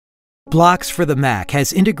Blocs for the Mac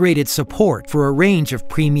has integrated support for a range of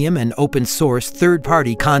premium and open-source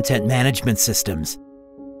third-party content management systems.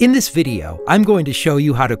 In this video, I'm going to show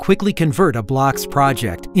you how to quickly convert a Blocs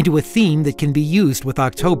project into a theme that can be used with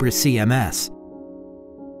October CMS.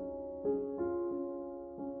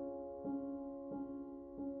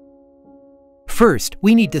 First,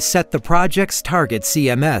 we need to set the project's target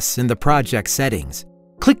CMS in the project settings.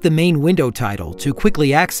 Click the main window title to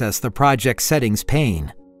quickly access the project settings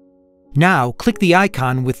pane. Now, click the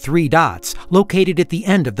icon with 3 dots located at the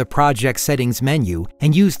end of the Project Settings menu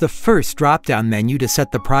and use the first drop-down menu to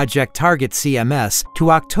set the project target CMS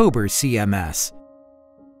to October CMS.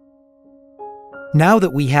 Now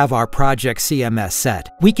that we have our project CMS set,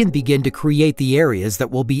 we can begin to create the areas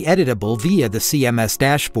that will be editable via the CMS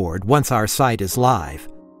dashboard once our site is live.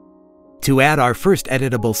 To add our first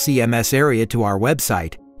editable CMS area to our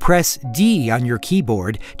website, press D on your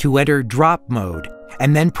keyboard to enter drop mode,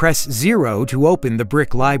 and then press 0 to open the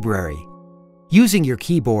brick library. Using your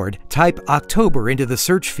keyboard, type October into the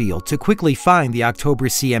search field to quickly find the October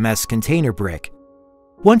CMS container brick.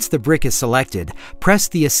 Once the brick is selected, press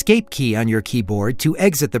the Escape key on your keyboard to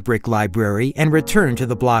exit the brick library and return to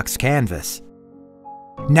the Blocs canvas.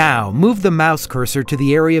 Now, move the mouse cursor to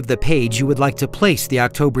the area of the page you would like to place the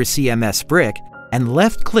October CMS brick and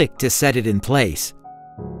left-click to set it in place.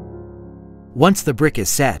 Once the brick is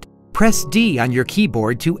set, press D on your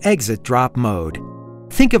keyboard to exit drop mode.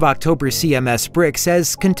 Think of October CMS bricks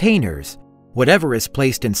as containers. Whatever is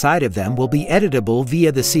placed inside of them will be editable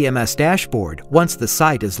via the CMS dashboard once the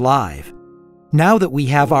site is live. Now that we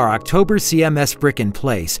have our October CMS brick in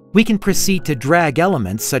place, we can proceed to drag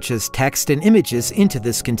elements such as text and images into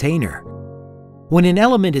this container. When an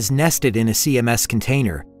element is nested in a CMS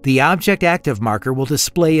container, the Object Active marker will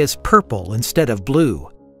display as purple instead of blue.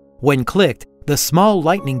 When clicked, the small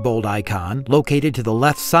lightning bolt icon located to the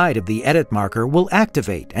left side of the edit marker will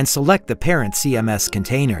activate and select the parent CMS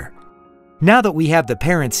container. Now that we have the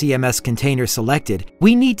parent CMS container selected,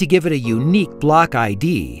 we need to give it a unique block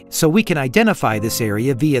ID so we can identify this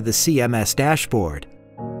area via the CMS dashboard.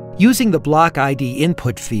 Using the block ID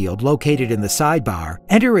input field located in the sidebar,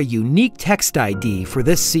 enter a unique text ID for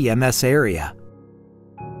this CMS area.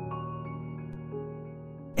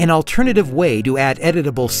 An alternative way to add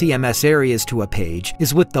editable CMS areas to a page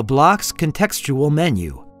is with the Blocs contextual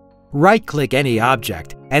menu. Right-click any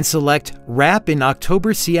object and select Wrap in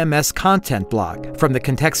October CMS Content Block from the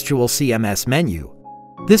Contextual CMS menu.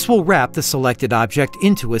 This will wrap the selected object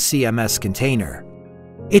into a CMS container.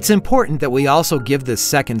 It's important that we also give this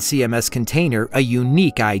second CMS container a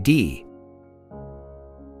unique ID.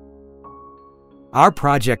 Our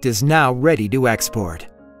project is now ready to export.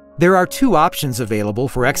 There are 2 options available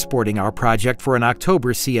for exporting our project for an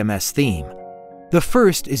October CMS theme. The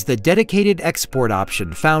first is the dedicated export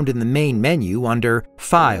option found in the main menu under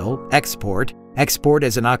File, Export, Export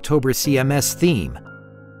as an October CMS theme.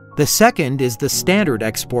 The second is the standard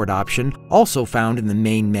export option also found in the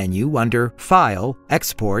main menu under File,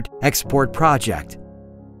 Export, Export Project.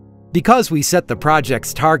 Because we set the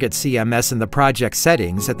project's target CMS in the project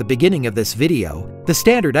settings at the beginning of this video, the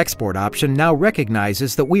standard export option now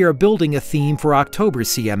recognizes that we are building a theme for October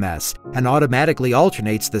CMS and automatically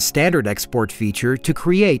alternates the standard export feature to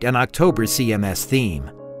create an October CMS theme.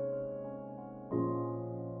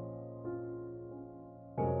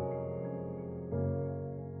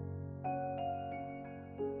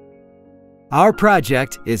 Our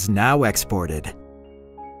project is now exported.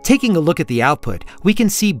 Taking a look at the output, we can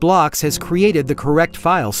see Blocs has created the correct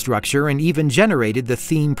file structure and even generated the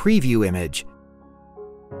theme preview image.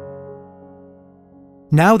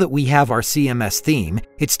 Now that we have our CMS theme,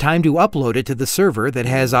 it's time to upload it to the server that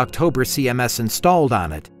has October CMS installed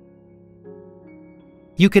on it.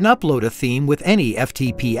 You can upload a theme with any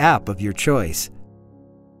FTP app of your choice.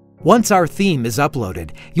 Once our theme is uploaded,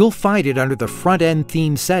 you'll find it under the front-end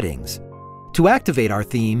theme settings. To activate our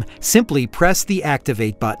theme, simply press the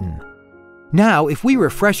Activate button. Now, if we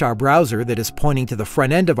refresh our browser that is pointing to the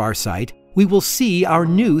front end of our site, we will see our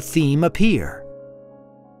new theme appear.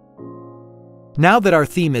 Now that our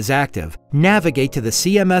theme is active, navigate to the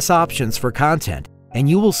CMS options for content, and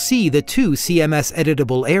you will see the 2 CMS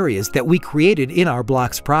editable areas that we created in our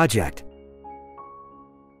Blocs project.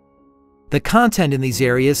 The content in these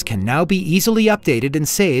areas can now be easily updated and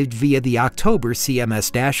saved via the October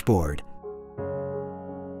CMS dashboard.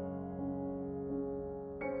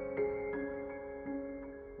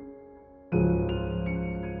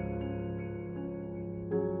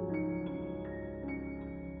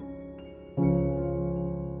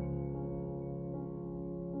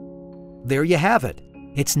 There you have it.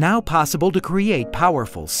 It's now possible to create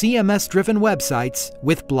powerful CMS-driven websites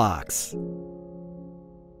with Blocs.